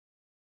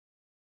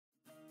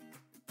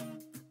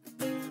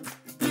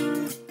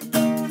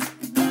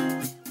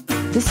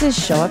This is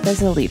Show Up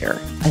as a Leader,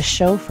 a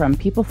show from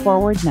People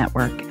Forward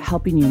Network,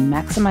 helping you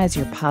maximize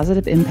your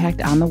positive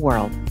impact on the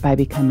world by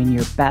becoming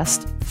your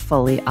best,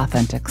 fully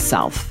authentic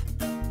self.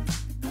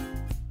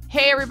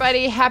 Hey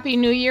everybody, Happy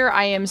New Year.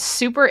 I am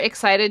super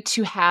excited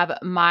to have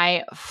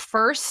my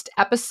first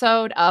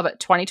episode of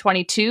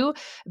 2022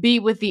 be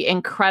with the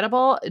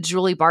incredible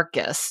Julie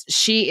Bartkus.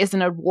 She is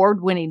an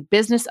award-winning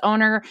business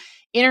owner,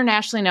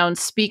 internationally known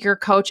speaker,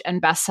 coach, and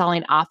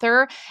best-selling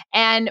author.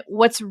 And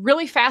what's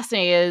really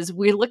fascinating is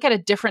we look at a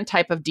different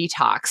type of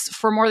detox.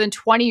 For more than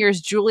 20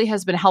 years, Julie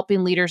has been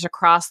helping leaders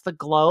across the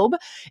globe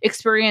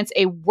experience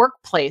a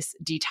workplace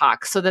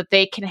detox so that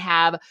they can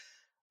have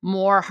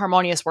more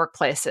harmonious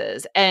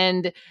workplaces.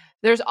 And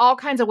there's all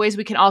kinds of ways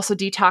we can also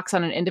detox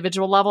on an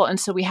individual level. And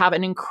so we have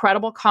an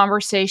incredible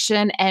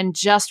conversation, and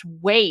just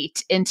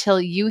wait until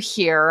you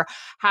hear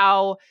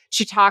how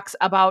she talks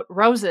about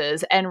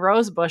roses and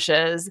rose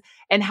bushes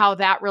and how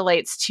that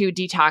relates to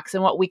detox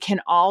and what we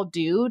can all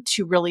do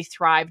to really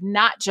thrive,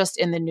 not just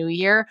in the new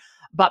year,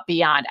 but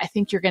beyond. I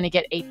think you're going to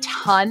get a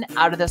ton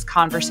out of this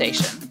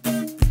conversation.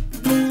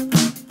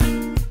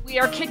 We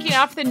are kicking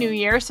off the new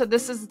year. So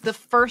this is the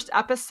first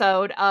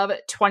episode of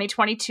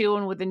 2022.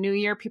 And with the new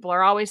year, people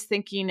are always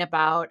thinking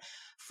about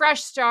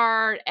fresh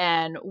start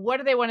and what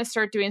do they want to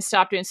start doing,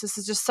 stop doing. So this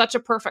is just such a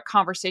perfect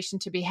conversation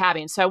to be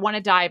having. So I want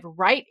to dive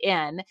right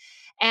in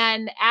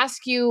and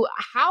ask you,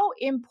 how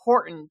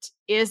important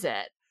is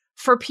it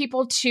for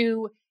people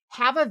to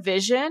have a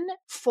vision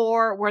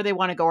for where they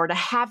want to go, or to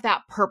have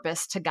that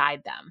purpose to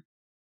guide them?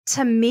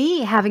 To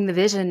me, having the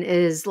vision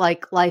is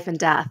like life and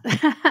death,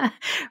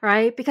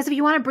 right? Because if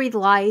you want to breathe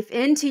life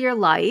into your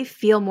life,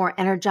 feel more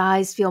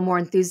energized, feel more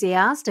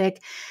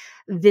enthusiastic,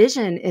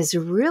 vision is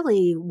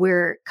really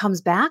where it comes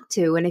back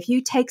to. And if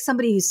you take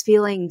somebody who's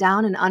feeling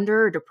down and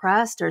under, or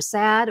depressed or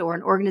sad, or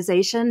an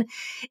organization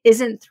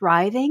isn't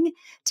thriving,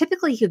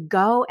 typically you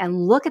go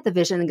and look at the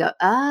vision and go,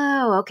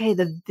 oh, okay,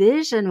 the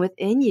vision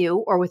within you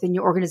or within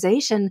your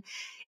organization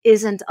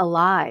isn't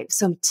alive.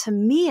 So to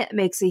me, it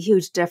makes a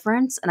huge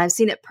difference. And I've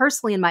seen it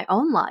personally in my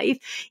own life.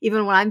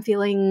 Even when I'm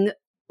feeling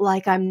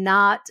like I'm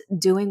not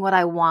doing what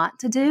I want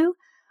to do,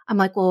 I'm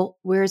like, well,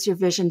 where's your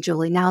vision,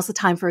 Julie? Now's the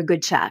time for a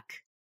good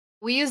check.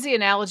 We use the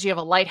analogy of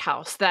a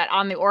lighthouse, that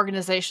on the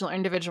organizational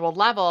individual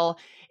level,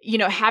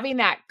 having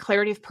that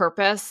clarity of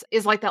purpose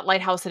is like that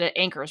lighthouse that it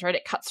anchors, right?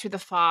 It cuts through the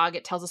fog.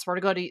 It tells us where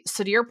to go to.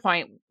 So to your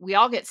point, we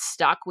all get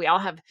stuck. We all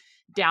have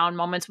down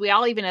moments. We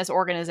all, even as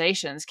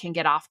organizations, can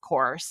get off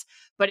course,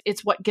 but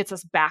it's what gets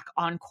us back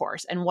on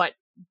course and what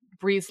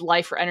breathes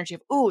life or energy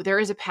of, ooh, there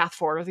is a path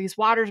forward, or these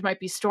waters might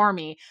be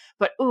stormy,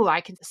 but ooh, I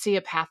can see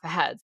a path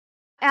ahead.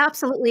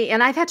 Absolutely.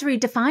 And I've had to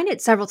redefine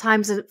it several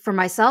times for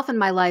myself in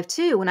my life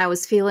too. When I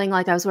was feeling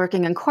like I was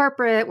working in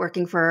corporate,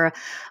 working for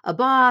a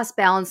boss,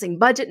 balancing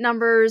budget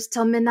numbers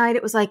till midnight,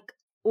 it was like,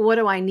 what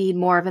do I need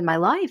more of in my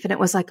life? And it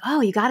was like,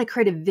 oh, you got to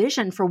create a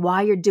vision for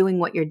why you're doing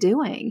what you're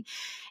doing.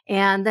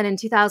 And then in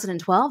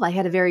 2012, I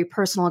had a very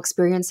personal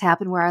experience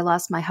happen where I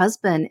lost my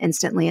husband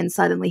instantly, and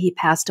suddenly he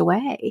passed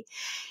away.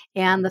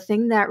 And the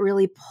thing that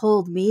really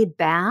pulled me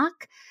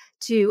back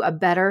to a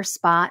better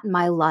spot in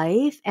my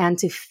life and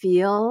to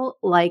feel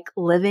like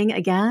living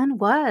again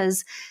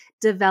was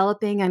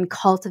developing and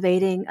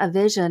cultivating a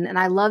vision. And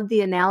I love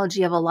the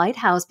analogy of a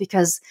lighthouse,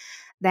 because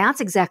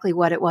that's exactly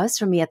what it was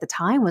for me at the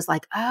time. Was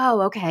like,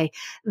 oh, okay,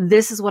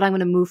 this is what I'm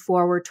going to move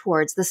forward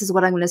towards. This is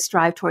what I'm going to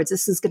strive towards.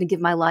 This is going to give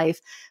my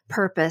life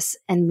purpose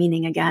and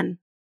meaning again.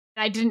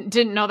 I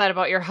didn't know that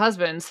about your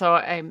husband, so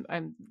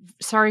I'm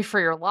sorry for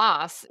your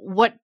loss.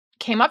 What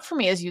came up for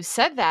me as you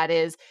said that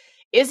is,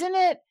 isn't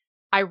it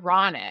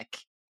ironic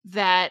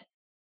that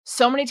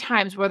so many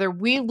times, whether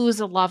we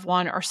lose a loved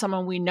one or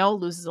someone we know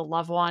loses a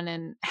loved one,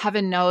 and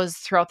heaven knows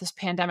throughout this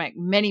pandemic,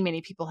 many,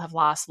 many people have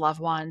lost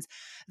loved ones,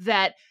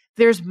 that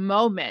there's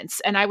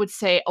moments, and I would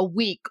say a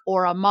week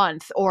or a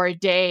month or a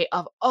day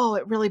of, oh,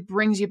 it really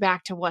brings you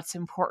back to what's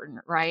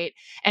important, right?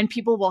 And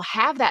people will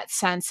have that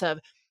sense of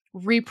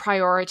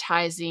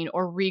reprioritizing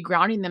or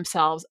regrounding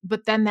themselves,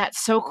 but then that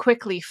so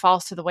quickly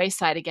falls to the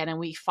wayside again. And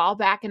we fall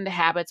back into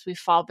habits, we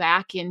fall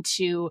back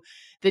into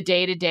the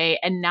day-to-day,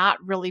 and not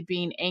really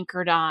being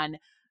anchored on,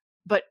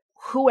 but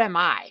who am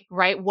I,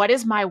 right? What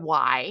is my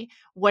why?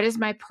 What is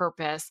my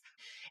purpose?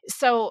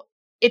 So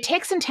it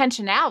takes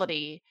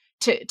intentionality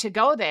to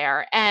go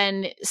there.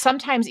 And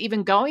sometimes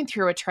even going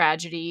through a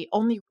tragedy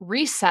only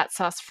resets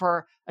us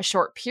for a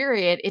short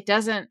period. It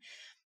doesn't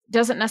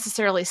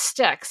necessarily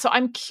stick. So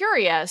I'm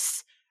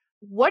curious,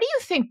 what do you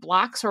think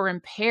blocks or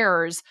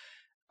impairs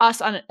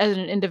us as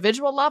an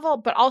individual level,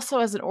 but also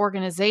as an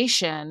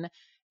organization,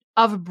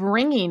 of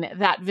bringing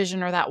that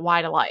vision or that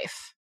why to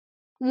life?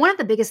 One of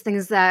the biggest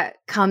things that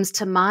comes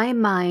to my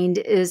mind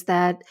is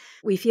that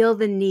we feel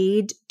the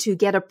need to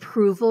get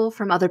approval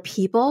from other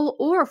people,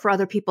 or for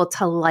other people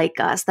to like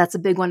us. That's a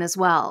big one as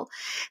well.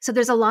 So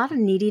there's a lot of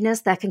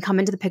neediness that can come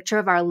into the picture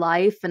of our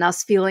life and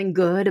us feeling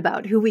good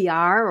about who we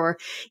are, or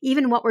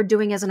even what we're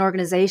doing as an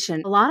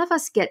organization. A lot of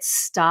us get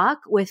stuck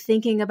with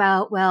thinking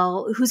about,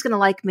 well, who's going to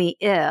like me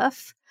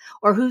if,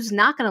 or who's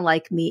not going to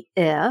like me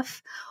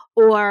if,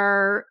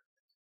 or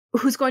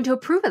who's going to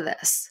approve of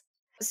this?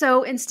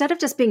 So instead of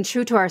just being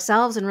true to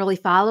ourselves and really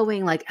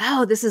following like,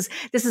 oh, this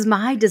is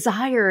my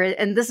desire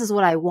and this is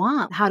what I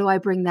want. How do I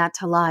bring that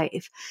to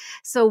life?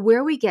 So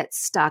where we get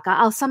stuck,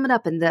 I'll sum it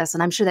up in this,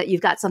 and I'm sure that you've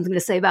got something to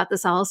say about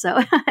this also,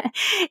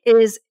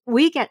 is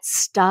we get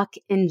stuck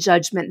in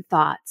judgment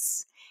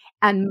thoughts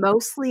and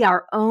mostly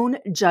our own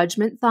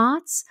judgment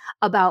thoughts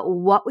about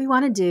what we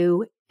want to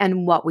do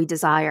and what we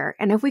desire.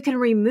 And if we can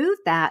remove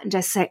that and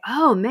just say,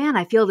 oh man,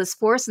 I feel this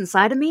force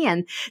inside of me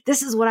and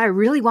this is what I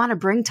really want to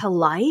bring to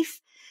life,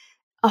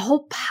 a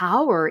whole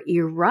power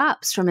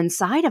erupts from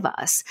inside of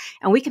us,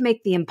 and we can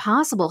make the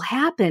impossible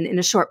happen in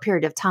a short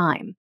period of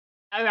time.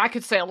 I mean, I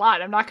could say a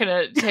lot. I'm not going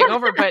to take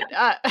over, but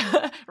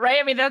right.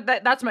 I mean,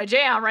 that's my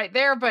jam right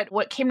there. But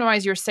what came to mind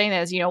as you were saying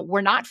that is,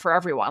 we're not for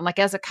everyone. Like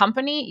as a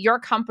company, your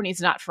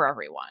company's not for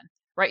everyone,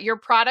 right? Your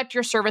product,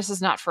 your service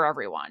is not for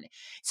everyone.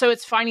 So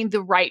it's finding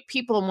the right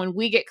people. And when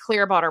we get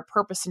clear about our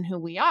purpose and who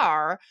we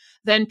are,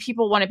 then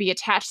people want to be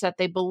attached that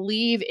they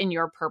believe in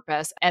your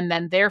purpose. And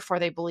then therefore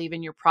they believe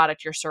in your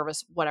product, your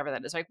service, whatever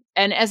that is. Right?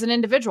 And as an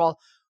individual,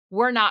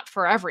 we're not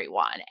for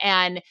everyone.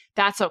 And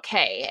that's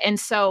okay. And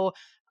so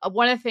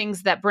one of the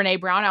things that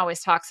Brene Brown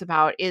always talks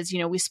about is,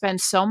 we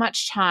spend so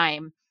much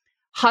time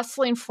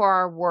hustling for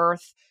our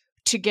worth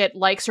to get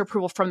likes or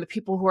approval from the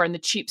people who are in the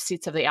cheap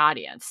seats of the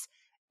audience.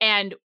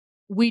 And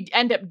we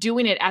end up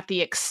doing it at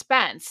the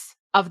expense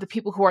of the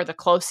people who are the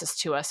closest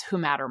to us who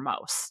matter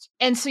most.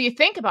 And so you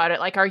think about it,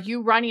 like, are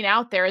you running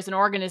out there as an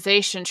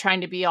organization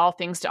trying to be all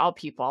things to all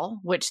people,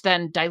 which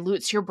then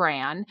dilutes your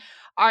brand?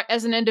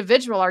 As an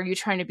individual, are you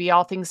trying to be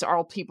all things to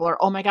all people?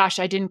 Or, oh my gosh,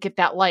 I didn't get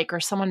that like, or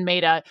someone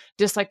made a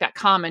dislike that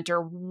comment,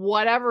 or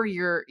whatever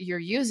you're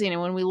using.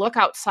 And when we look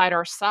outside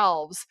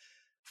ourselves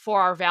for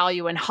our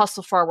value and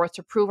hustle for our worth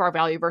to prove our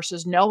value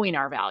versus knowing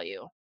our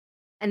value.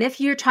 And if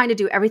you're trying to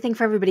do everything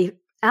for everybody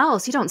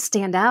else, you don't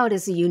stand out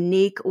as a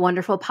unique,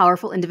 wonderful,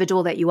 powerful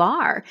individual that you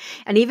are.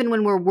 And even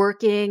when we're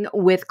working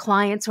with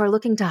clients who are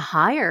looking to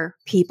hire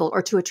people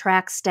or to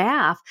attract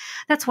staff,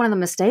 that's one of the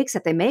mistakes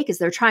that they make is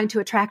they're trying to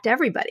attract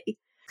everybody.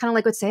 Kind of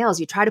like with sales,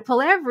 you try to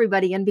pull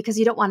everybody in because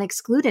you don't want to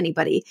exclude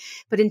anybody.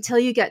 But until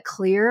you get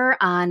clear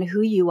on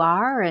who you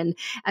are and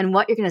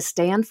what you're going to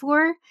stand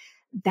for,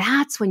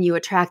 that's when you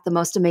attract the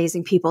most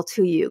amazing people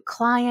to you,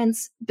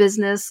 clients,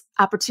 business,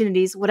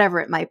 opportunities, whatever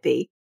it might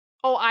be.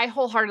 Oh, I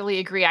wholeheartedly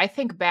agree. I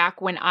think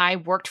back when I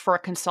worked for a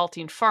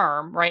consulting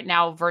firm right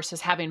now versus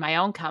having my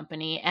own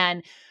company.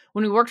 And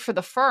when we worked for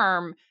the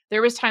firm,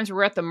 there was times we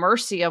were at the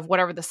mercy of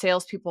whatever the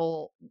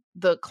salespeople,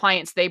 the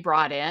clients they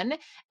brought in.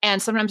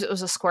 And sometimes it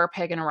was a square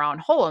peg in a round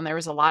hole. And there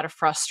was a lot of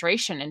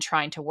frustration in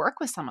trying to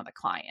work with some of the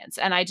clients.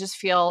 And I just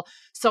feel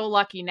so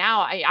lucky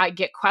now. I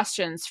get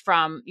questions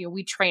from,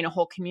 we train a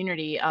whole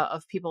community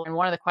of people. And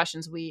one of the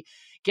questions we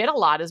get a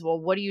lot is, well,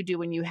 what do you do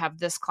when you have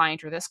this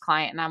client or this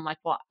client? And I'm like,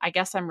 well, I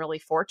guess I'm really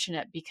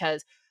fortunate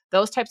because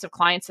those types of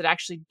clients that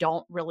actually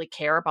don't really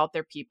care about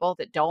their people,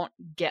 that don't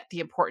get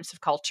the importance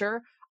of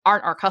culture,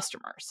 aren't our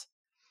customers.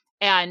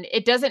 And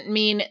it doesn't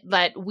mean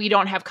that we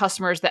don't have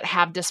customers that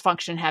have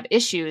dysfunction, have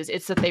issues.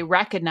 It's that they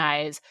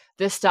recognize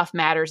this stuff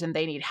matters and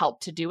they need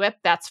help to do it.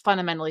 That's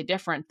fundamentally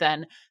different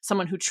than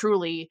someone who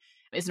truly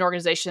is an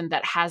organization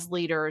that has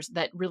leaders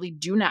that really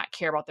do not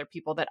care about their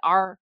people, that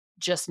are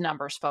just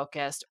numbers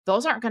focused.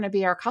 Those aren't going to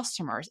be our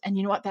customers. And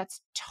you know what?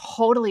 That's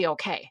totally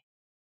okay.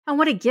 And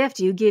what a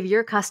gift you give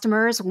your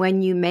customers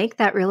when you make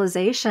that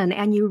realization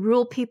and you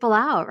rule people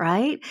out,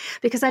 right?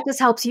 Because that just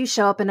helps you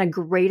show up in a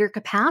greater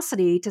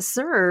capacity to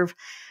serve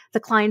the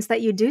clients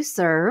that you do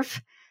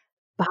serve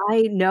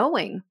by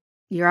knowing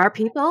you're our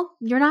people,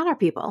 you're not our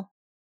people.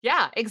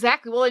 Yeah,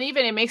 exactly. Well, and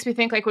even it makes me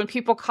think like when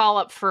people call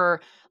up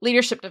for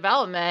leadership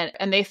development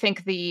and they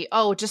think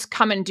just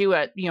come and do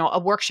a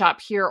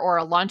workshop here or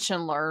a lunch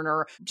and learn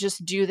or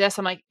just do this.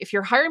 I'm like, if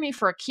you're hiring me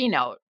for a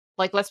keynote,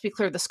 like, let's be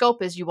clear, the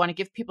scope is you want to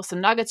give people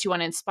some nuggets, you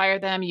want to inspire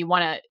them, you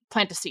want to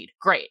plant a seed.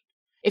 Great.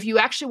 If you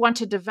actually want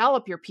to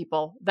develop your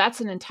people,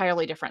 that's an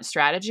entirely different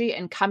strategy.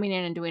 And coming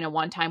in and doing a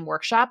one-time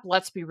workshop,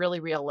 let's be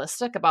really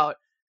realistic about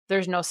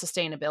there's no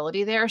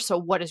sustainability there. So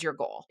what is your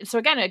goal? And so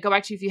again, I go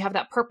back to if you have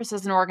that purpose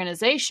as an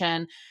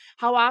organization,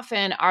 how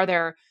often are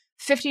there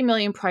 50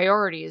 million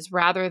priorities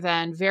rather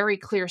than very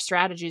clear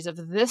strategies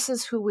of this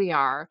is who we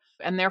are.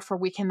 And therefore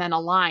we can then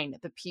align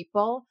the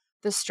people,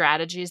 the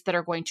strategies that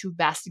are going to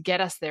best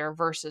get us there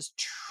versus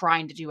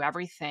trying to do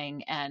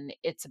everything. And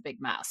it's a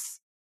big mess.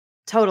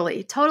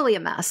 Totally, totally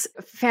a mess.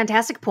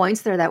 Fantastic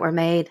points there that were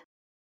made.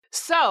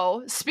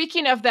 So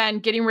speaking of then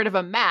getting rid of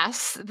a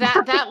mess,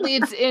 that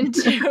leads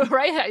into,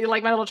 right? You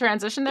like my little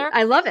transition there?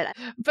 I love it.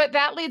 But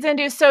that leads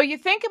into, so you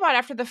think about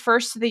after the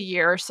first of the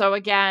year. So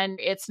again,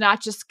 it's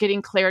not just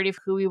getting clarity of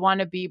who we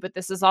want to be, but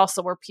this is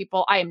also where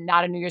I am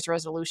not a New Year's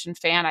resolution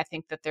fan. I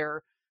think that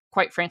they're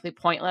quite frankly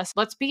pointless.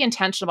 Let's be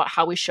intentional about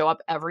how we show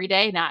up every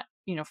day, not,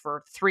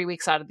 for 3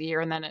 weeks out of the year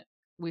and then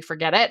we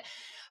forget it.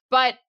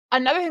 But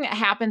Another thing that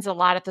happens a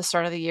lot at the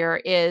start of the year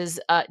is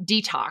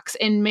detox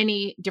in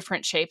many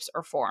different shapes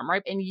or form,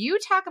 right? And you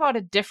talk about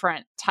a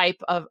different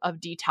type of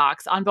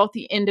detox on both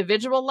the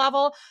individual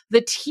level,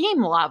 the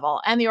team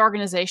level, and the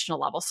organizational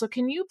level. So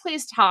can you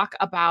please talk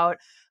about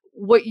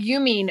what you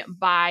mean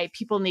by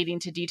people needing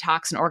to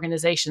detox and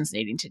organizations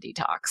needing to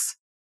detox?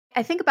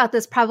 I think about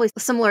this probably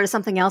similar to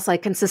something else I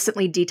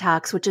consistently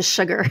detox, which is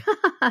sugar,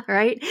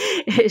 right?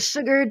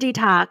 Sugar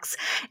detox.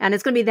 And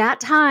it's going to be that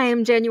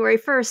time, January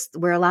 1st,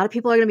 where a lot of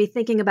people are going to be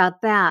thinking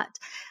about that.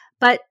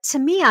 But to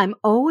me, I'm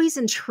always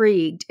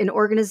intrigued in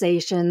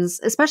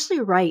organizations, especially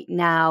right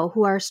now,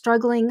 who are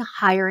struggling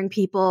hiring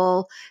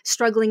people,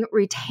 struggling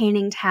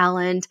retaining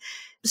talent,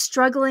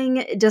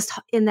 struggling just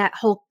in that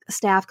whole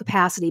staff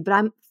capacity. But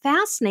I'm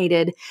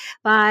fascinated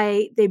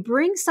by they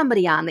bring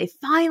somebody on, they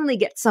finally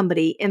get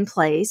somebody in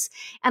place,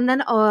 and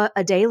then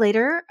a day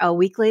later, a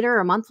week later, or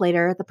a month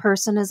later, the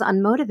person is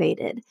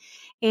unmotivated.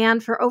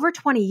 And for over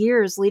 20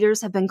 years,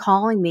 leaders have been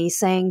calling me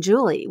saying,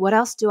 Julie, what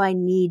else do I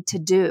need to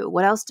do?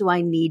 What else do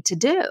I need to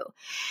do?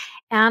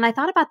 And I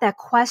thought about that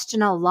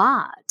question a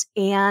lot.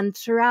 And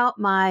throughout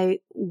my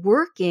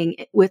working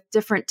with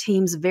different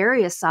teams,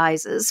 various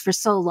sizes for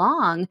so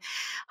long,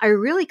 I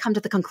really come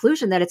to the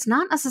conclusion that it's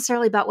not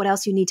necessarily about what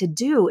else you need to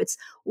do. It's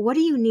what do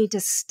you need to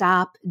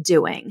stop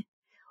doing?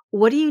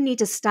 What do you need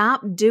to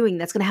stop doing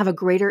that's going to have a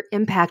greater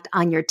impact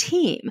on your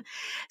team?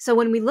 So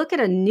when we look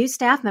at a new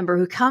staff member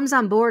who comes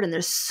on board and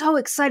they're so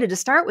excited to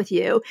start with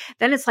you,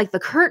 then it's like the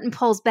curtain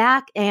pulls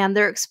back and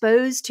they're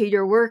exposed to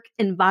your work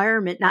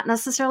environment, not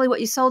necessarily what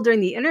you sold during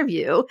the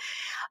interview,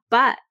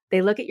 but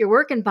they look at your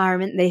work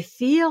environment, they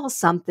feel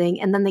something,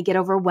 and then they get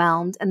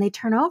overwhelmed and they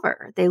turn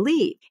over, they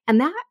leave. And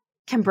that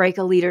can break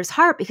a leader's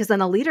heart because then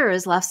a leader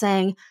is left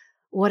saying,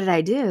 what did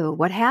I do?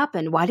 What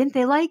happened? Why didn't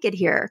they like it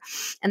here?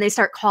 And they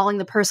start calling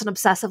the person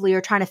obsessively or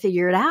trying to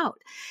figure it out.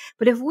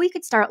 But if we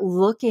could start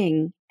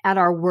looking at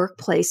our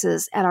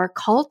workplaces, at our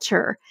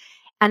culture,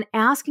 and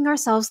asking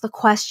ourselves the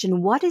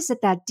question, what is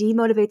it that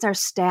demotivates our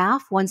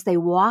staff once they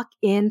walk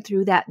in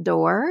through that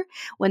door?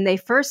 When they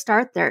first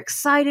start, they're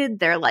excited.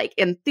 They're like,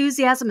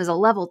 enthusiasm is a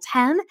level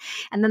 10.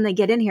 And then they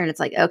get in here and it's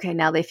like, okay,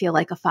 now they feel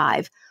like a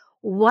 5.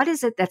 What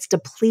is it that's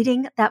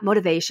depleting that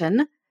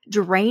motivation,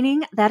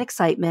 draining that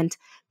excitement,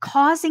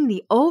 causing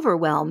the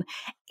overwhelm?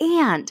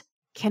 And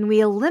can we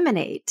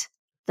eliminate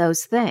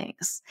those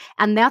things?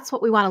 And that's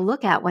what we want to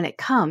look at when it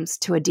comes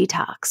to a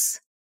detox.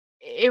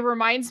 It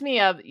reminds me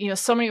of,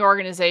 so many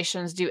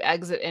organizations do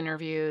exit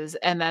interviews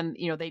and then,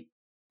 they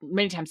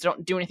many times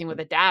don't do anything with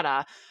the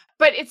data.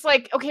 But it's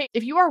like, okay,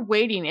 if you are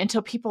waiting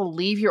until people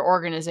leave your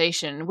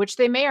organization, which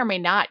they may or may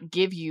not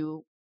give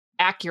you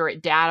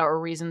accurate data or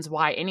reasons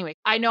why anyway.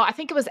 I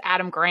think it was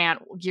Adam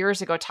Grant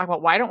years ago talk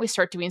about why don't we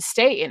start doing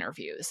stay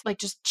interviews? Like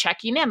just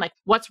checking in, like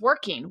what's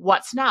working,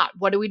 what's not,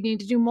 what do we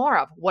need to do more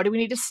of? What do we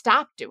need to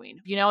stop doing?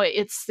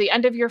 It's the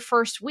end of your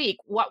first week.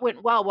 What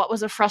went well? What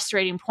was a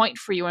frustrating point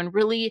for you? And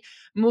really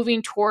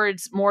moving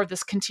towards more of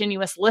this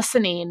continuous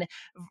listening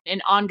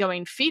and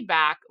ongoing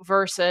feedback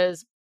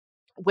versus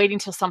waiting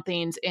till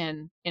something's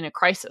in a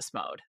crisis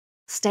mode.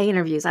 Stay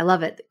interviews. I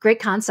love it. Great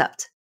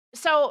concept.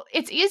 So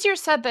it's easier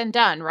said than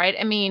done, right?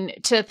 I mean,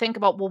 to think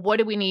about, well, what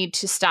do we need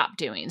to stop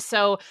doing?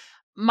 So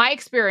my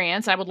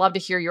experience, I would love to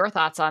hear your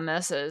thoughts on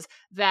this, is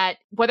that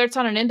whether it's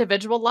on an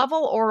individual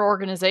level or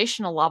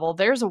organizational level,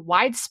 there's a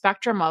wide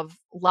spectrum of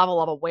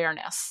level of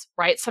awareness,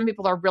 right? Some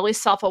people are really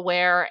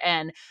self-aware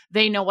and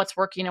they know what's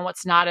working and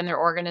what's not in their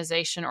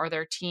organization or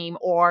their team,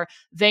 or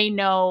they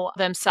know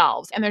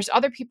themselves. And there's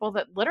other people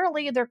that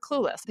literally they're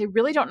clueless. They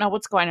really don't know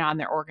what's going on in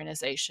their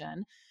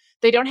organization.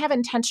 They don't have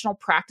intentional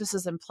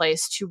practices in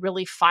place to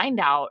really find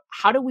out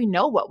how do we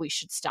know what we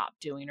should stop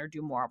doing or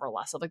do more of or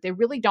less of. Like they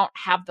really don't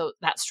have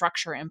that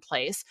structure in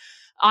place.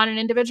 On an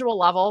individual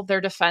level, their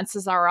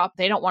defenses are up.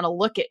 They don't want to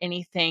look at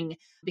anything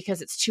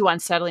because it's too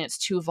unsettling, it's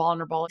too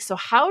vulnerable. So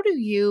how do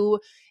you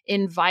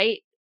invite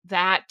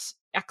that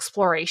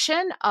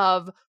exploration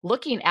of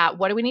looking at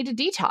what do we need to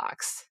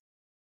detox?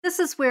 This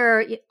is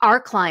where our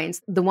clients,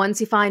 the ones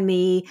who find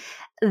me,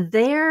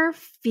 they're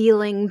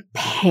feeling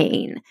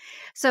pain.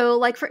 So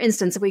like, for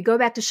instance, if we go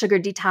back to sugar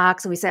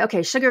detox and we say,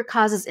 okay, sugar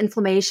causes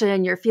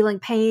inflammation, you're feeling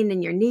pain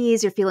in your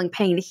knees, you're feeling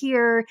pain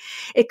here.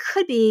 It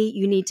could be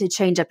you need to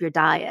change up your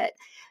diet.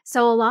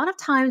 So a lot of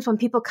times when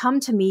people come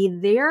to me,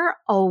 they're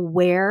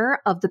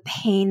aware of the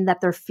pain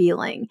that they're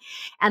feeling,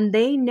 and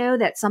they know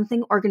that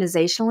something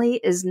organizationally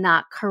is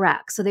not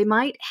correct. So they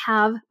might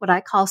have what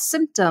I call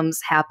symptoms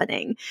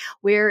happening,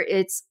 where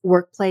it's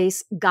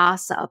workplace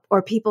gossip,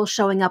 or people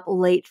showing up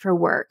late for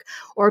work,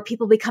 or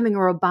people becoming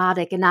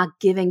robotic and not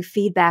giving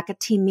feedback at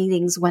team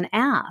meetings when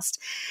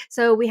asked.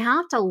 So we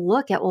have to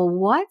look at, well,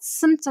 what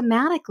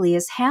symptomatically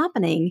is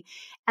happening,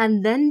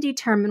 and then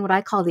determine what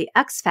I call the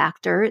X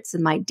factor. It's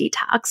in my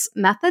detox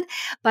method,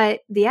 but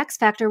the X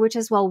factor, which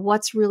is, well,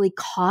 what's really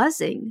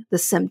causing the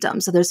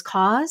symptom? So there's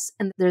cause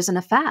and there's an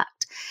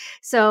effect.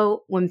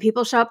 So when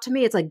people show up to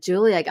me, it's like,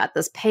 Julie, I got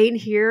this pain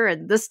here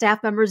and this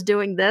staff member's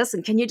doing this,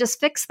 and can you just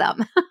fix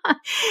them?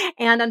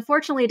 And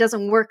unfortunately, it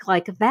doesn't work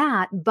like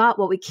that. But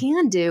what we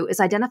can do is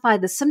identify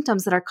the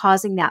symptoms that are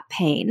causing that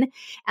pain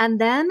and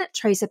then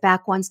trace it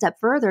back one step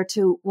further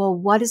to, well,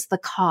 what is the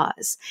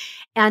cause?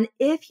 And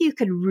if you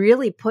could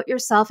really put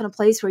yourself in a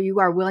place where you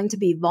are willing to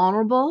be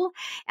vulnerable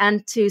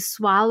and to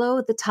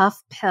swallow the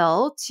tough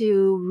pill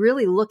to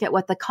really look at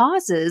what the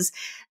cause is,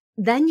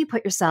 then you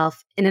put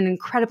yourself in an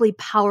incredibly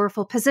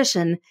powerful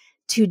position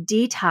to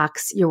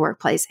detox your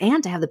workplace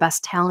and to have the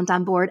best talent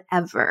on board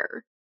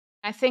ever.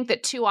 I think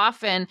that too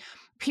often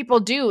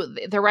people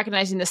they're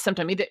recognizing this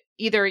symptom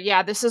either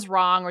yeah, this is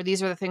wrong, or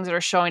these are the things that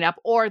are showing up,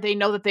 or they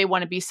know that they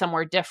want to be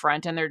somewhere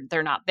different and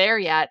they're not there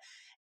yet.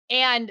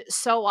 And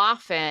so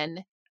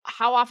often,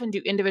 how often do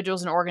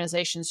individuals and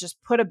organizations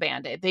just put a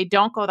band-aid? They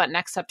don't go that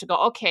next step to go,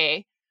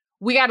 okay,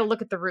 we got to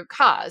look at the root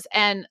cause.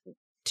 And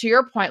to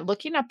your point,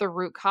 looking at the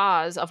root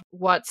cause of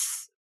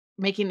what's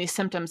making these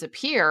symptoms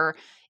appear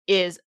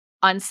is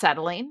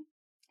unsettling.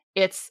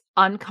 It's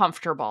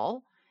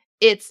uncomfortable.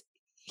 It's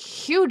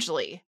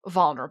hugely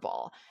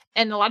vulnerable.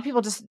 And a lot of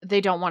people they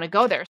don't want to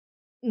go there.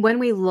 When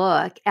we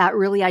look at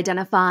really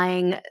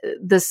identifying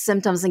the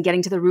symptoms and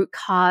getting to the root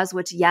cause,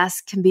 which, yes,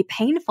 can be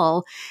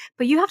painful,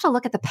 but you have to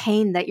look at the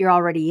pain that you're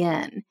already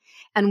in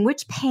and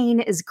which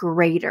pain is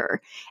greater.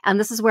 And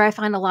this is where I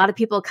find a lot of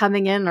people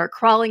coming in or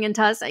crawling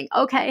into us saying,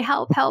 okay,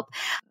 help, help.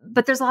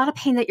 But there's a lot of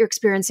pain that you're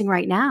experiencing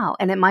right now.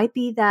 And it might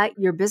be that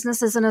your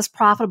business isn't as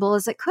profitable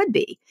as it could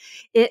be.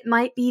 It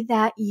might be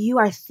that you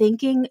are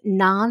thinking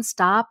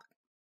nonstop,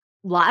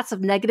 lots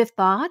of negative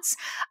thoughts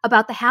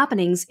about the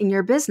happenings in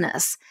your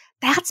business.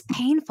 That's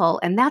painful,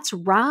 and that's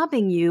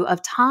robbing you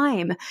of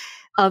time,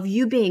 of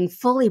you being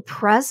fully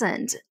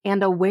present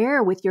and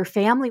aware with your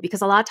family.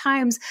 Because a lot of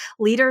times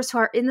leaders who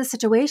are in this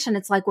situation,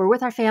 it's like we're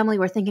with our family,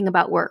 we're thinking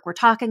about work, we're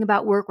talking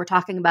about work, we're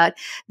talking about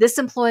this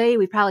employee.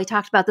 We probably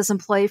talked about this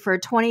employee for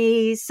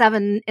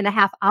 27 and a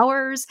half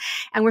hours,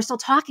 and we're still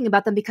talking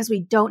about them because we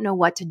don't know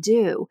what to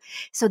do.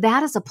 So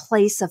that is a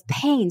place of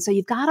pain. So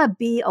you've got to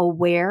be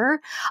aware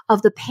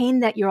of the pain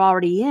that you're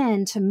already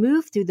in to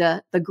move through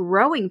the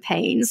growing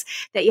pains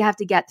that you have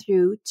to get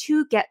through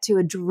to get to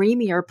a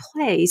dreamier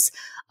place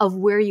of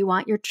where you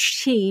want your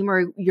team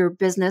or your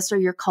business or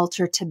your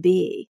culture to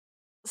be.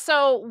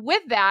 So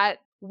with that,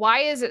 why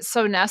is it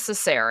so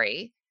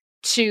necessary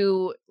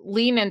to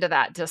lean into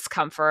that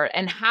discomfort?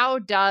 And how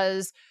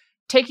does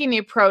taking the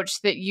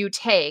approach that you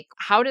take,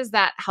 how does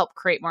that help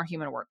create more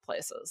human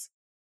workplaces?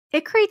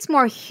 It creates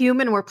more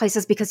human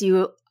workplaces because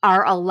you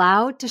are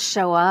allowed to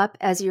show up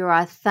as your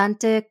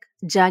authentic,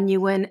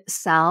 genuine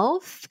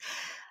self.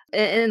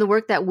 In the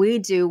work that we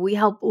do, we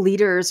help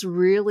leaders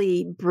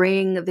really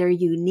bring their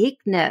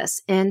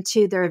uniqueness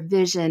into their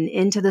vision,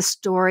 into the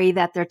story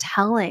that they're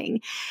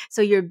telling.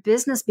 So your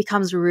business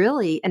becomes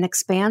really an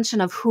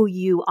expansion of who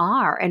you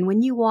are. And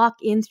when you walk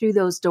in through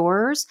those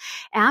doors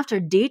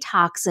after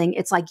detoxing,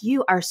 it's like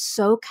you are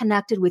so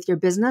connected with your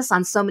business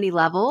on so many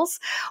levels,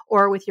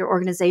 or with your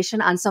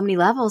organization on so many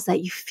levels,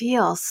 that you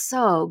feel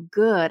so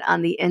good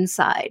on the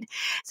inside.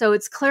 So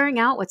it's clearing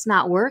out what's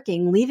not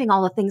working, leaving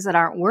all the things that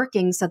aren't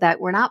working so that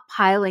we're not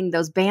piling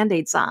those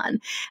Band-Aids on.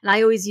 And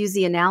I always use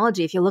the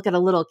analogy, if you look at a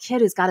little kid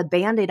who's got a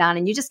Band-Aid on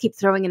and you just keep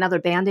throwing another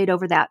Band-Aid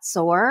over that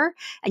sore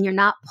and you're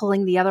not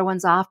pulling the other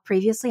ones off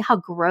previously, how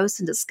gross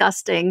and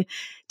disgusting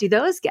do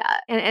those get?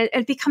 And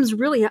it becomes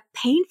really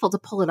painful to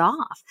pull it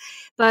off.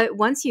 But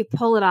once you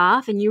pull it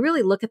off and you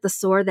really look at the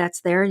sore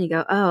that's there and you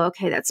go, oh,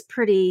 okay, that's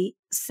pretty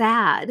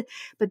sad.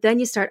 But then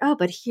you start, oh,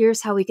 but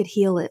here's how we could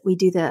heal it. We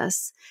do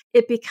this.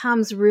 It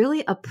becomes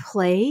really a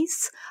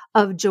place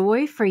of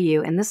joy for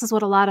you. And this is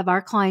what a lot of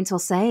our clients will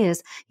say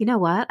is, you know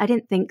what? I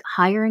didn't think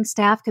hiring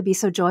staff could be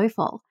so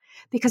joyful.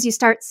 Because you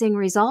start seeing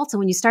results. And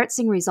when you start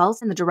seeing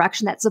results in the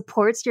direction that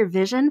supports your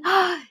vision,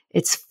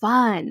 it's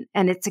fun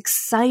and it's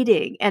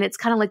exciting. And it's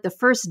kind of like the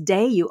first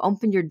day you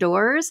open your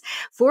doors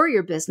for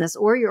your business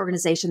or your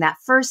organization,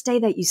 that first day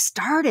that you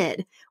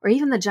started, or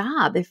even the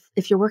job,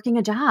 if you're working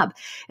a job,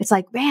 it's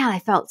like, man, I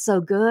felt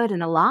so good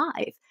and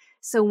alive.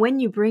 So when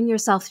you bring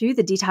yourself through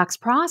the detox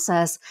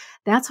process,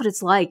 that's what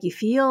it's like. You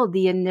feel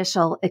the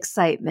initial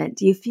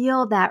excitement. You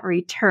feel that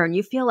return.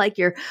 You feel like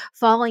you're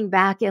falling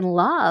back in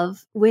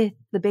love with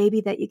the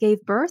baby that you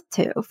gave birth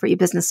to, for you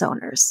business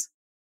owners.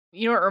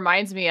 You know what it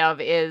reminds me of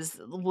is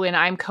when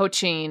I'm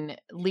coaching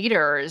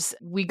leaders,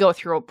 we go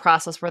through a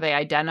process where they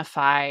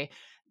identify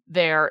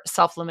their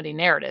self-limiting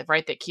narrative,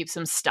 right? That keeps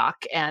them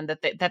stuck and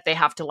that they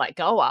have to let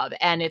go of.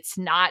 And it's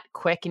not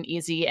quick and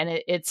easy.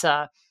 And it's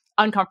a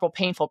uncomfortable,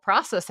 painful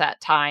process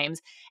at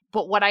times.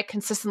 But what I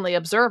consistently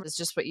observe is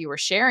just what you were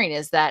sharing,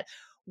 is that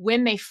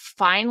when they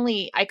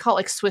finally, I call it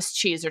like Swiss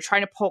cheese, they're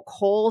trying to poke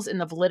holes in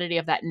the validity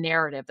of that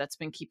narrative that's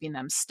been keeping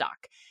them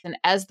stuck. And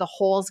as the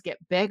holes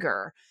get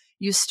bigger,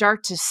 you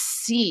start to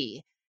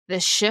see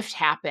this shift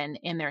happen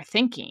in their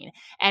thinking.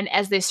 And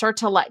as they start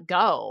to let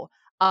go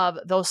of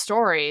those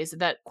stories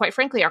that, quite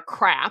frankly, are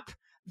crap,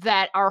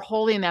 that are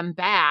holding them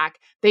back,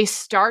 they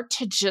start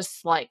to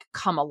just like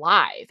come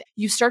alive.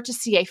 You start to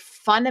see a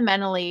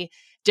fundamentally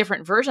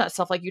different version of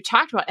stuff like you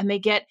talked about, and they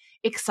get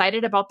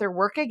excited about their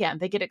work again.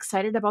 They get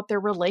excited about their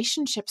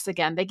relationships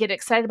again. They get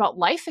excited about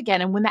life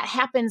again. And when that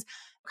happens,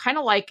 kind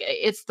of like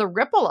it's the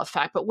ripple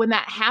effect, but when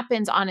that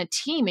happens on a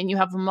team and you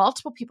have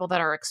multiple people that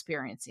are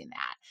experiencing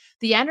that,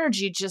 the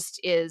energy just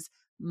is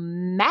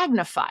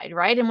magnified,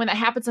 right? And when that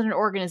happens in an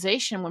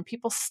organization, when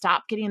people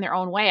stop getting their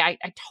own way, I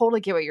totally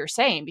get what you're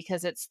saying,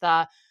 because it's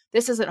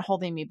this isn't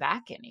holding me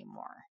back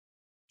anymore.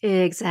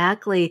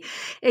 Exactly.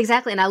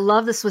 Exactly. And I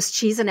love the Swiss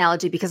cheese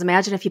analogy, because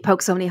imagine if you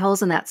poke so many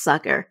holes in that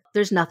sucker,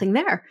 there's nothing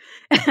there.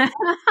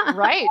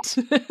 Right.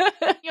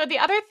 The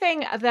other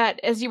thing that,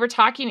 as you were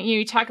talking,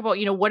 you talk about,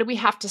 what do we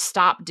have to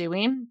stop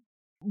doing?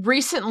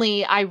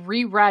 Recently, I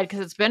reread, because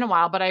it's been a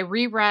while, but I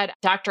reread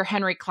Dr.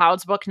 Henry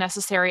Cloud's book,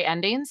 Necessary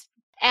Endings.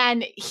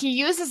 And he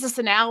uses this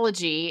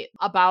analogy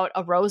about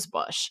a rose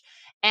bush.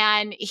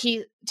 And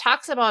he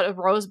talks about a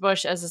rose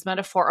bush as this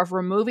metaphor of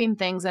removing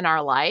things in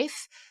our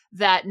life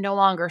that no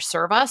longer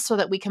serve us so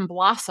that we can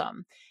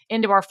blossom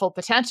into our full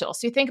potential.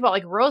 So you think about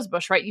like rose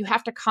bush, right? You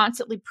have to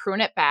constantly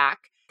prune it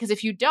back, because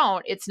if you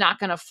don't, it's not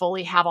going to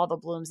fully have all the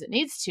blooms it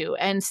needs to.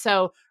 And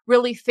so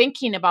really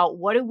thinking about,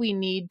 what do we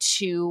need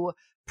to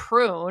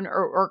prune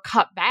or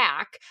cut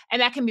back? And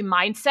that can be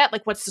mindset.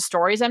 Like, what's the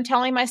stories I'm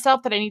telling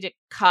myself that I need to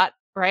cut,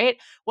 right?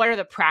 What are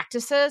the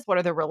practices? What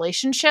are the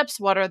relationships?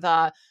 What are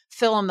the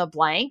fill in the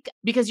blank?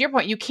 Because your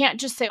point, you can't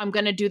just say, I'm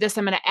going to do this.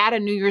 I'm going to add a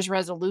New Year's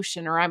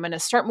resolution, or I'm going to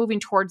start moving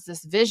towards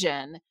this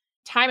vision.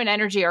 Time and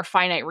energy are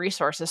finite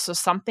resources. So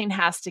something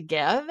has to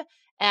give,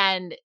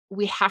 and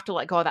we have to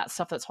let go of that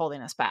stuff that's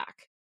holding us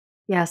back.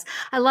 Yes.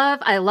 I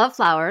love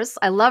flowers.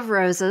 I love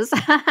roses.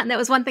 And that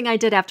was one thing I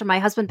did after my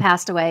husband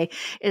passed away,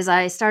 is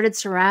I started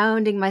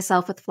surrounding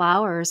myself with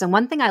flowers. And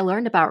one thing I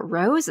learned about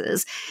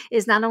roses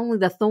is not only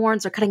the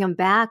thorns are cutting them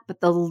back, but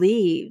the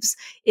leaves.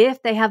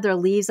 If they have their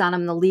leaves on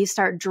them, the leaves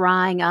start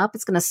drying up,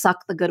 it's going to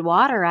suck the good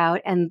water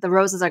out, and the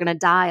roses are going to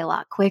die a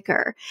lot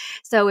quicker.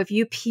 So if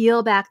you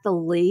peel back the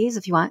leaves,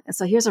 if you want,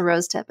 so here's a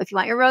rose tip. If you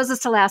want your roses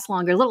to last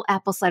longer, a little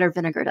apple cider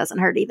vinegar doesn't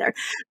hurt either.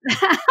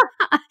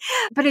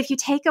 But if you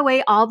take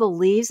away all the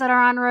leaves that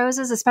are on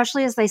roses,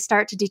 especially as they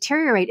start to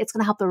deteriorate, it's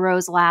going to help the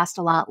rose last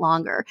a lot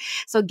longer.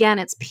 So again,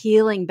 it's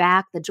peeling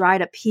back the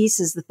dried up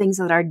pieces, the things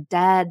that are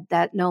dead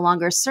that no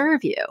longer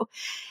serve you.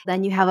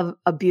 Then you have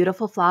a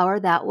beautiful flower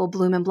that will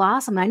bloom and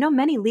blossom. And I know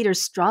many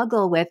leaders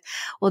struggle with,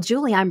 well,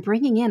 Julie, I'm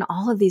bringing in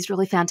all of these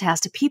really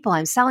fantastic people.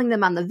 I'm selling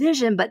them on the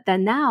vision, but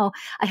then now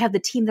I have the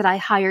team that I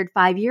hired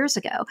 5 years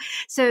ago.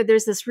 So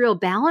there's this real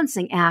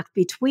balancing act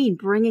between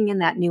bringing in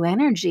that new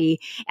energy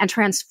and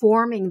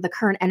transforming the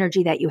current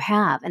energy that you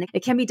have. And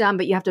it can be done,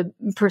 but you have to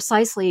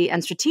precisely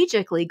and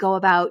strategically go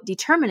about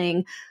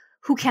determining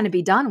who can it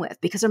be done with,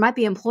 because there might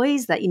be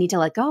employees that you need to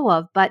let go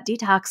of, but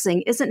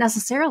detoxing isn't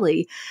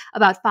necessarily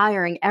about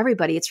firing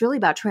everybody. It's really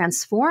about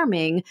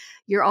transforming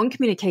your own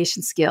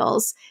communication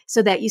skills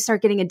so that you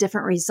start getting a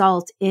different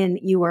result in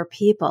your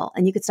people.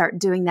 And you could start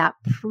doing that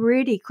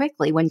pretty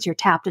quickly once you're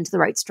tapped into the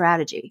right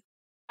strategy.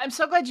 I'm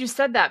so glad you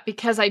said that,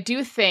 because I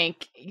do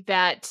think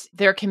that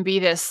there can be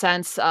this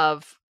sense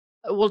of,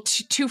 well,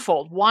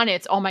 twofold. One,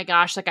 it's, oh my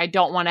gosh, like I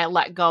don't want to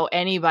let go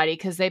anybody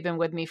because they've been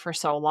with me for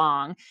so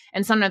long.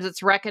 And sometimes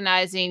it's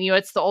recognizing,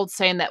 it's the old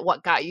saying that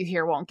what got you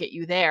here won't get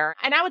you there.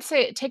 And I would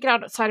say take it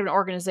outside of an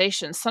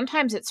organization.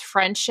 Sometimes it's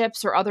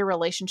friendships or other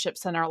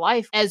relationships in our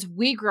life. As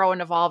we grow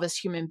and evolve as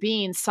human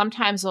beings,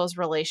 sometimes those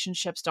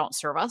relationships don't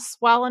serve us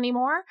well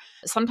anymore.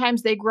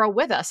 Sometimes they grow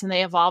with us and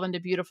they evolve into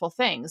beautiful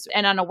things.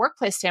 And on a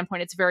workplace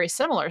standpoint, it's very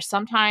similar.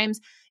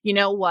 Sometimes, you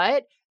know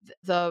what?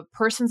 The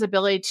person's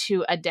ability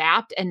to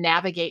adapt and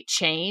navigate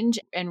change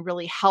and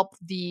really help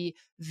the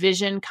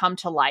vision come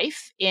to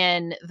life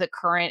in the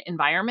current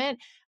environment,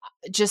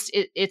 it's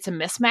a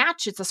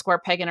mismatch. It's a square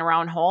peg in a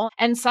round hole.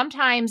 And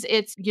sometimes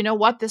it's,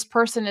 this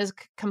person is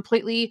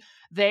completely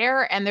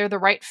there and they're the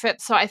right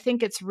fit. So I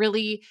think it's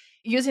really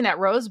using that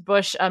rose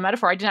bush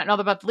metaphor. I did not know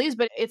about the leaves,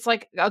 but it's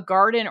like a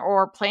garden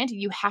or planting.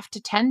 You have to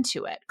tend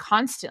to it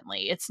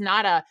constantly. It's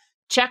not a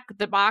check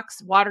the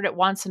box, watered it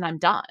once and I'm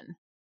done.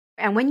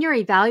 And when you're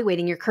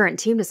evaluating your current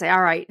team to say,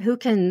 all right, who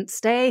can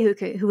stay,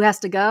 who has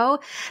to go,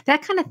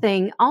 that kind of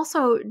thing,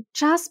 also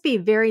just be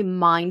very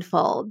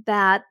mindful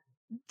that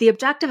the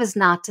objective is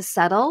not to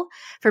settle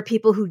for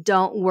people who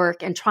don't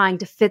work and trying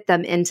to fit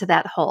them into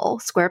that hole.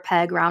 Square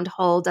peg, round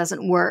hole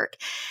doesn't work.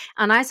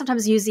 And I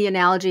sometimes use the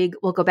analogy,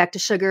 we'll go back to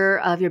sugar,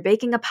 of you're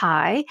baking a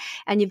pie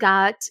and you've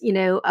got,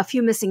 a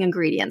few missing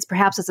ingredients.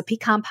 Perhaps it's a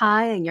pecan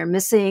pie and you're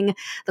missing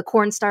the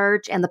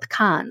cornstarch and the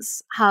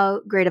pecans. How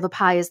great of a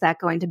pie is that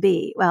going to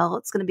be? Well,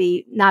 it's going to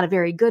be not a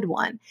very good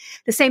one.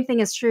 The same thing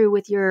is true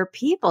with your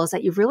people, is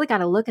that you've really got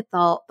to look at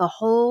the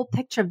whole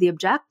picture of the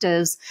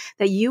objectives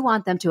that you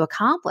want them to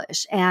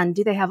accomplish. And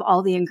do they have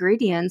all the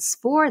ingredients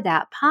for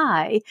that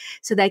pie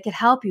so they could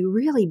help you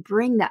really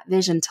bring that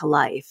vision to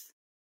life?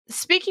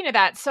 Speaking of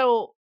that,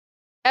 so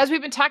as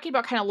we've been talking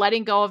about kind of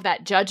letting go of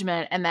that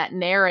judgment and that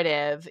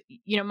narrative,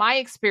 my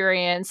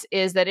experience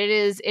is that it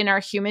is in our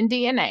human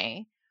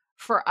DNA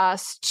for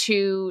us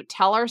to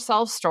tell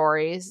ourselves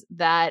stories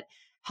that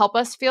help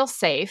us feel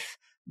safe,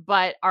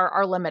 but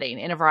are limiting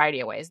in a variety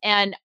of ways.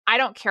 And I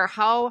don't care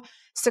how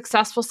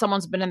successful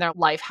someone's been in their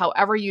life,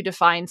 however you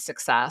define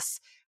success,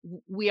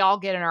 we all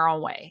get in our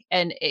own way.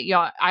 And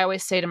I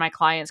always say to my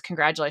clients,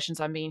 congratulations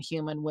on being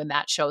human when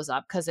that shows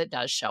up, because it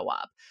does show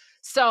up.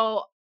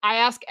 So I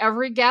ask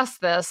every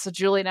guest this. So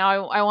Julie,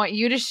 now I want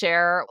you to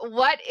share,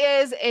 what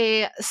is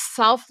a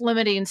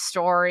self-limiting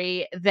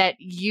story that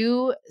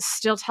you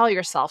still tell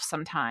yourself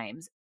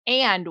sometimes?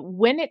 And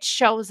when it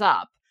shows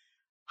up,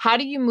 how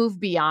do you move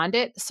beyond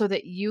it so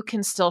that you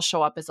can still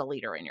show up as a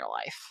leader in your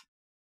life?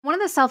 One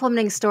of the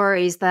self-limiting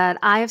stories that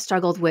I have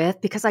struggled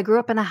with, because I grew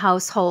up in a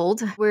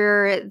household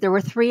where there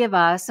were three of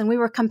us and we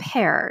were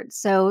compared.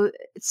 So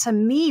to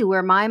me,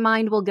 where my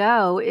mind will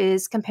go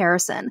is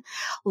comparison,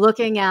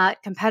 looking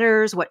at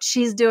competitors, what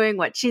she's doing.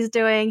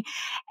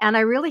 And I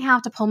really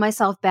have to pull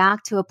myself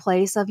back to a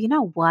place of, you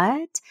know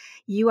what?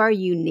 You are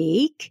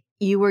unique.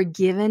 You were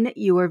given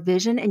your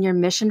vision and your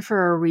mission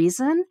for a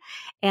reason.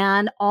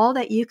 And all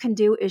that you can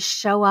do is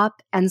show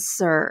up and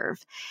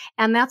serve.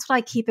 And that's what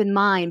I keep in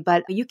mind.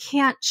 But you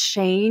can't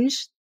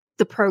change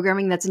the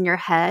programming that's in your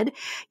head.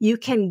 You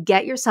can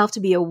get yourself to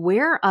be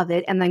aware of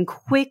it and then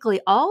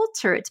quickly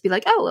alter it to be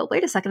like, oh, well,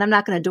 wait a second. I'm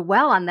not going to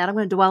dwell on that. I'm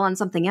going to dwell on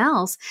something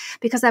else,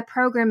 because that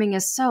programming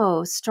is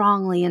so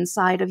strongly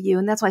inside of you.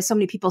 And that's why so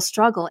many people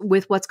struggle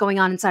with what's going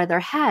on inside their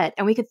head.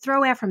 And we could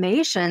throw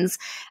affirmations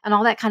and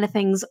all that kind of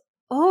things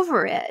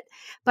over it.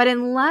 But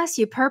unless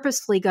you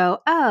purposefully go,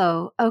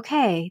 oh,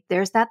 okay,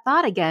 there's that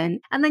thought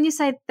again. And then you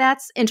say,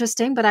 that's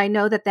interesting, but I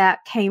know that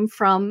that came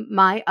from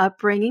my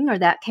upbringing, or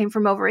that came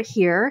from over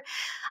here.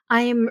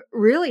 I am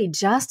really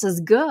just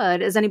as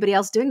good as anybody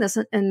else doing this.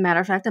 And matter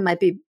of fact, I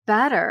might be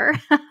better.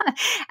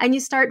 And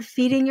you start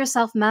feeding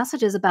yourself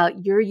messages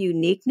about your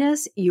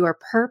uniqueness, your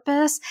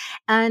purpose,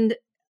 and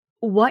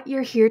what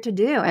you're here to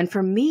do. And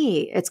for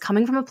me, it's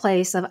coming from a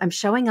place of I'm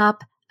showing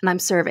up and I'm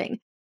serving.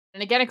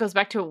 And again, it goes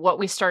back to what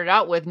we started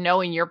out with,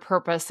 knowing your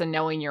purpose and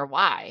knowing your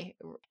why.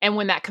 And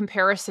when that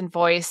comparison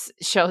voice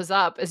shows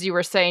up, as you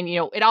were saying,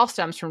 it all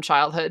stems from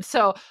childhood.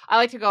 So I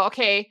like to go,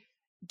 okay,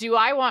 do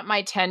I want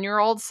my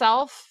 10-year-old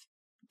self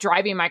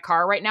driving my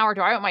car right now? Or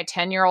do I want my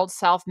 10-year-old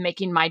self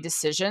making my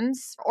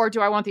decisions? Or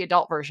do I want the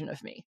adult version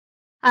of me?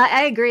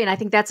 I agree. And I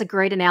think that's a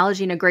great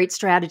analogy and a great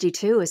strategy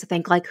too, is to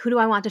think like, who do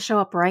I want to show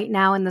up right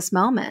now in this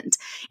moment?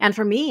 And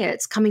for me,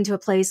 it's coming to a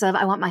place of,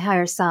 I want my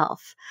higher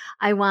self.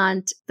 I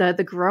want the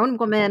grown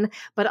woman,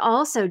 but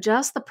also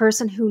just the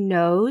person who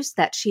knows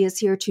that she is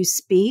here to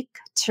speak,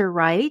 to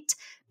write,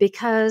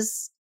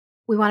 because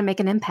we want to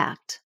make an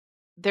impact.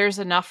 There's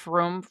enough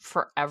room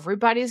for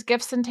everybody's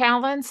gifts and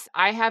talents.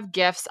 I have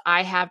gifts,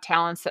 I have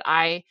talents that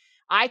I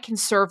can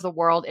serve the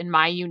world in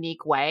my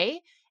unique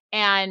way.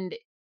 And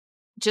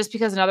just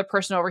because another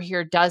person over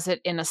here does it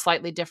in a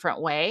slightly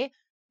different way,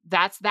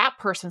 that's that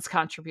person's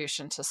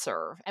contribution to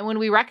serve. And when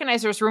we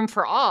recognize there's room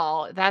for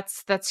all,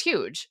 that's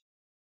huge.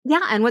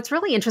 Yeah. And what's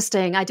really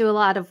interesting, I do a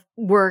lot of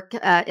work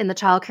in the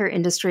childcare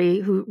industry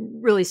who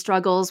really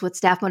struggles with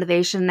staff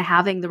motivation,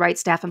 having the right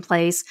staff in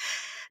place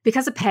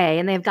because of pay.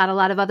 And they've got a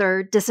lot of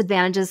other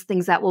disadvantages,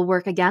 things that will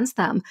work against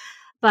them.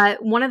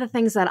 But one of the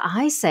things that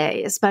I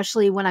say,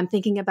 especially when I'm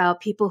thinking about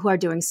people who are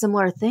doing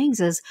similar things,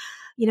 is,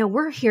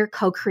 we're here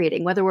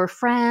co-creating, whether we're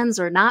friends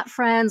or not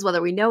friends,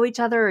 whether we know each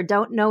other or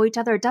don't know each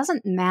other, it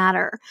doesn't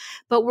matter.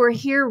 But we're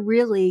here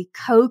really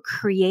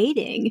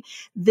co-creating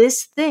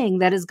this thing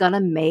that is going to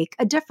make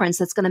a difference,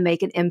 that's going to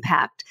make an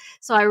impact.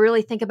 So I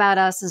really think about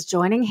us as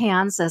joining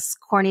hands, as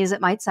corny as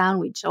it might sound,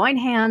 we join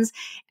hands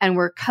and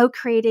we're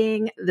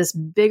co-creating this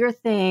bigger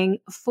thing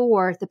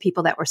for the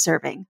people that we're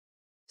serving.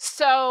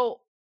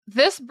 So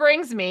this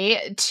brings me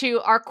to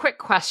our quick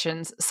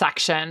questions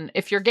section,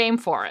 if you're game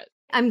for it.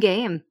 I'm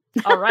game.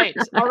 All right.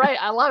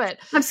 I love it.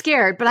 I'm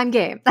scared, but I'm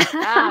game.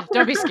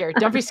 Don't be scared.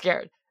 Don't be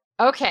scared.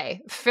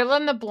 Okay. Fill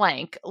in the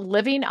blank.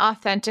 Living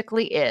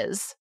authentically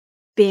is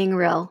being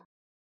real.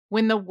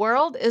 When the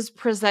world is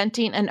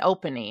presenting an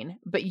opening,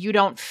 but you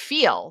don't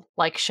feel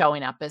like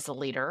showing up as a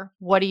leader,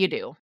 what do you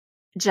do?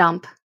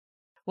 Jump.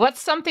 What's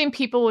something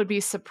people would be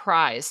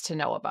surprised to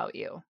know about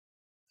you?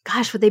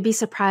 Gosh, would they be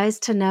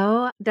surprised to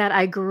know that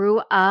I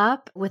grew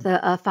up with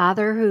a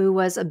father who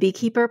was a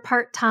beekeeper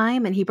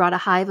part-time, and he brought a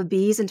hive of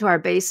bees into our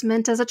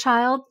basement as a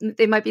child?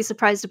 They might be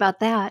surprised about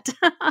that.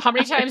 How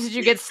many times did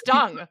you get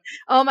stung?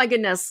 Oh my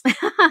goodness.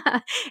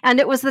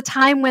 And it was the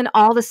time when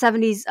all the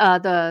 70s,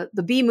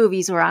 the bee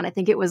movies were on. I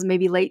think it was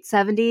maybe late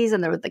 70s,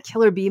 and there were the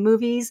killer bee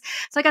movies.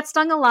 So I got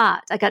stung a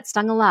lot.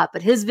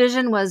 But his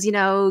vision was,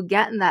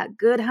 getting that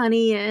good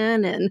honey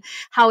in and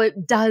how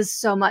it does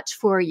so much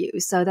for you.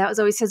 So that was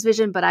always his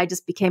vision. But I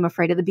just became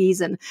afraid of the bees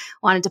and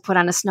wanted to put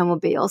on a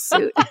snowmobile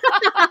suit. Oh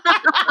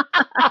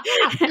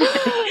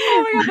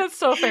my God, that's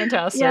so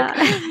fantastic.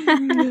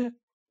 Yeah.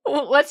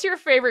 What's your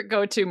favorite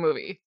go-to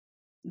movie?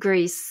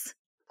 Grease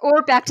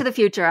or Back to the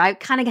Future. I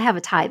kind of have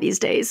a tie these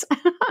days.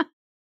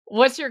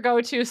 What's your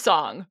go-to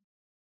song?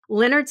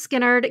 Lynyrd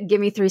Skynyrd, Give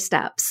Me 3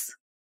 Steps.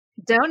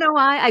 Don't know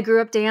why. I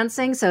grew up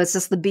dancing, so it's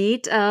just the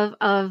beat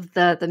of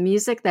the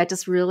music that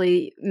just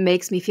really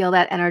makes me feel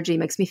that energy,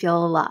 makes me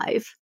feel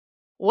alive.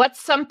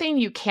 What's something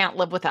you can't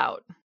live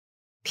without?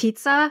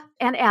 Pizza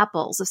and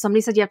apples. If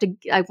somebody said you have to,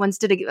 I once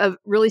did a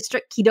really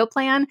strict keto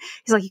plan.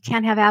 He's like, you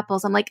can't have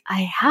apples. I'm like,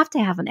 I have to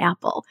have an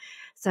apple.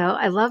 So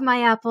I love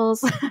my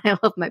apples. I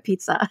love my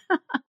pizza.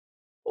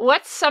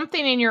 What's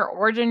something in your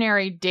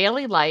ordinary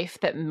daily life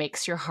that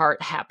makes your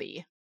heart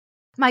happy?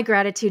 My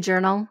gratitude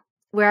journal,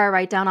 where I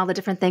write down all the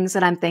different things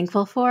that I'm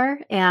thankful for.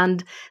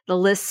 And the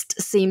list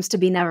seems to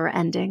be never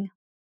ending.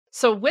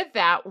 So with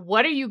that,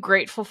 what are you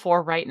grateful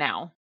for right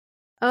now?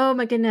 Oh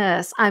my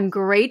goodness. I'm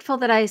grateful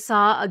that I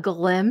saw a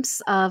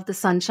glimpse of the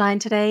sunshine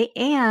today.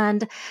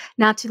 And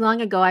not too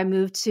long ago, I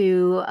moved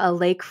to a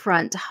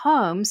lakefront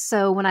home.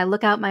 So when I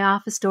look out my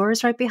office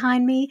doors right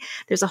behind me,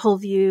 there's a whole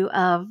view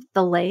of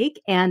the lake.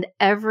 And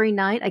every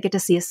night I get to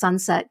see a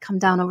sunset come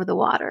down over the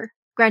water.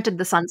 Granted,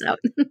 the sun's out.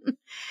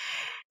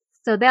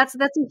 So that's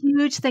a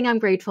huge thing I'm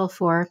grateful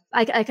for.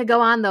 I could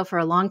go on though for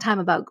a long time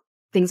about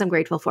things I'm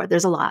grateful for.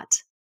 There's a lot.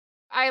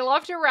 I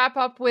love to wrap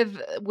up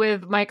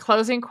with my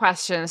closing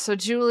question. So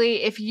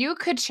Julie, if you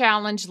could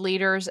challenge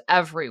leaders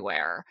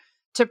everywhere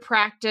to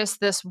practice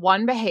this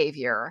one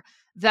behavior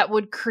that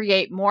would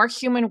create more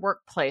human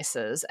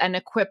workplaces and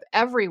equip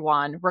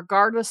everyone,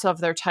 regardless of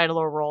their title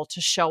or role, to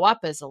show up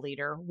as a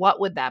leader, what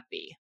would that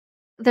be?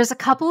 There's a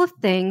couple of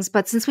things,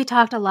 but since we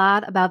talked a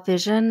lot about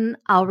vision,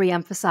 I'll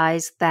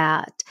reemphasize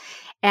that.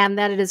 And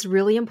that it is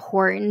really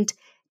important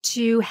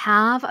to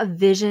have a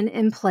vision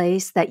in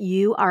place that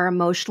you are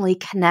emotionally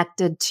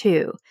connected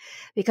to.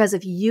 Because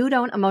if you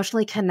don't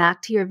emotionally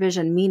connect to your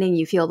vision, meaning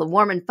you feel the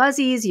warm and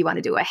fuzzies, you want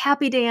to do a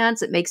happy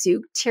dance, it makes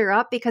you tear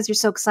up because you're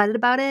so excited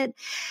about it,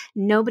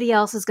 nobody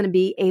else is going to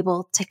be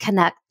able to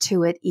connect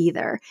to it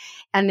either.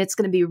 And it's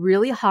going to be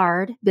really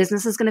hard.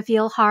 Business is going to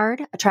feel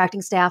hard.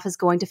 Attracting staff is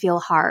going to feel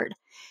hard.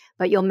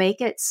 But you'll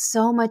make it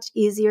so much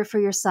easier for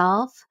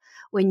yourself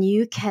when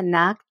you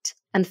connect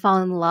and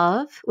fall in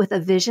love with a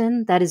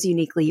vision that is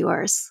uniquely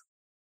yours.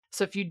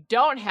 So if you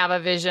don't have a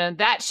vision,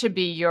 that should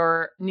be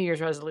your New Year's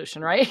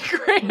resolution, right?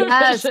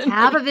 Yes,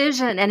 have a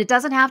vision. And it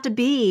doesn't have to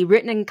be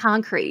written in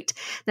concrete.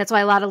 That's why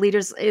a lot of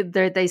leaders,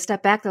 they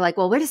step back. They're like,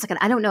 well, wait a second.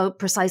 I don't know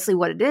precisely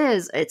what it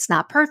is. It's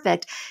not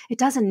perfect. It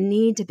doesn't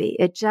need to be.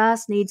 It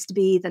just needs to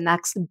be the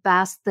next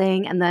best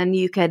thing. And then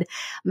you could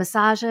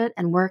massage it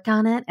and work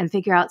on it and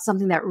figure out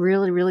something that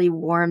really, really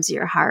warms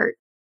your heart.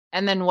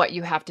 And then what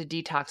you have to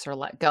detox or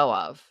let go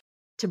of.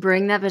 To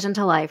bring that vision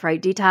to life,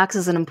 right? Detox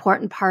is an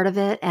important part of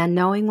it. And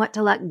knowing what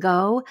to let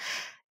go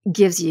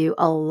gives you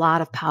a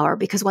lot of power,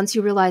 because once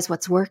you realize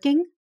what's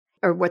working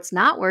or what's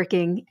not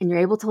working and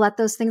you're able to let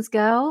those things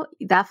go,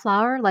 that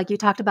flower, like you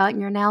talked about in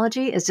your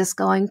analogy, is just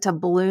going to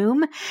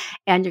bloom,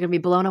 and you're going to be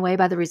blown away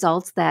by the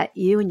results that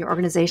you and your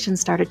organization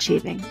start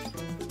achieving.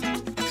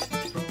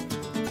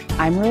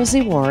 I'm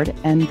Rosie Ward,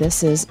 and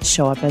this is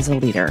Show Up as a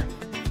Leader.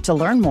 To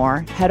learn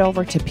more, head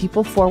over to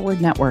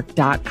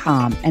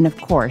peopleforwardnetwork.com and, of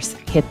course,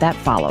 hit that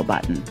follow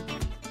button.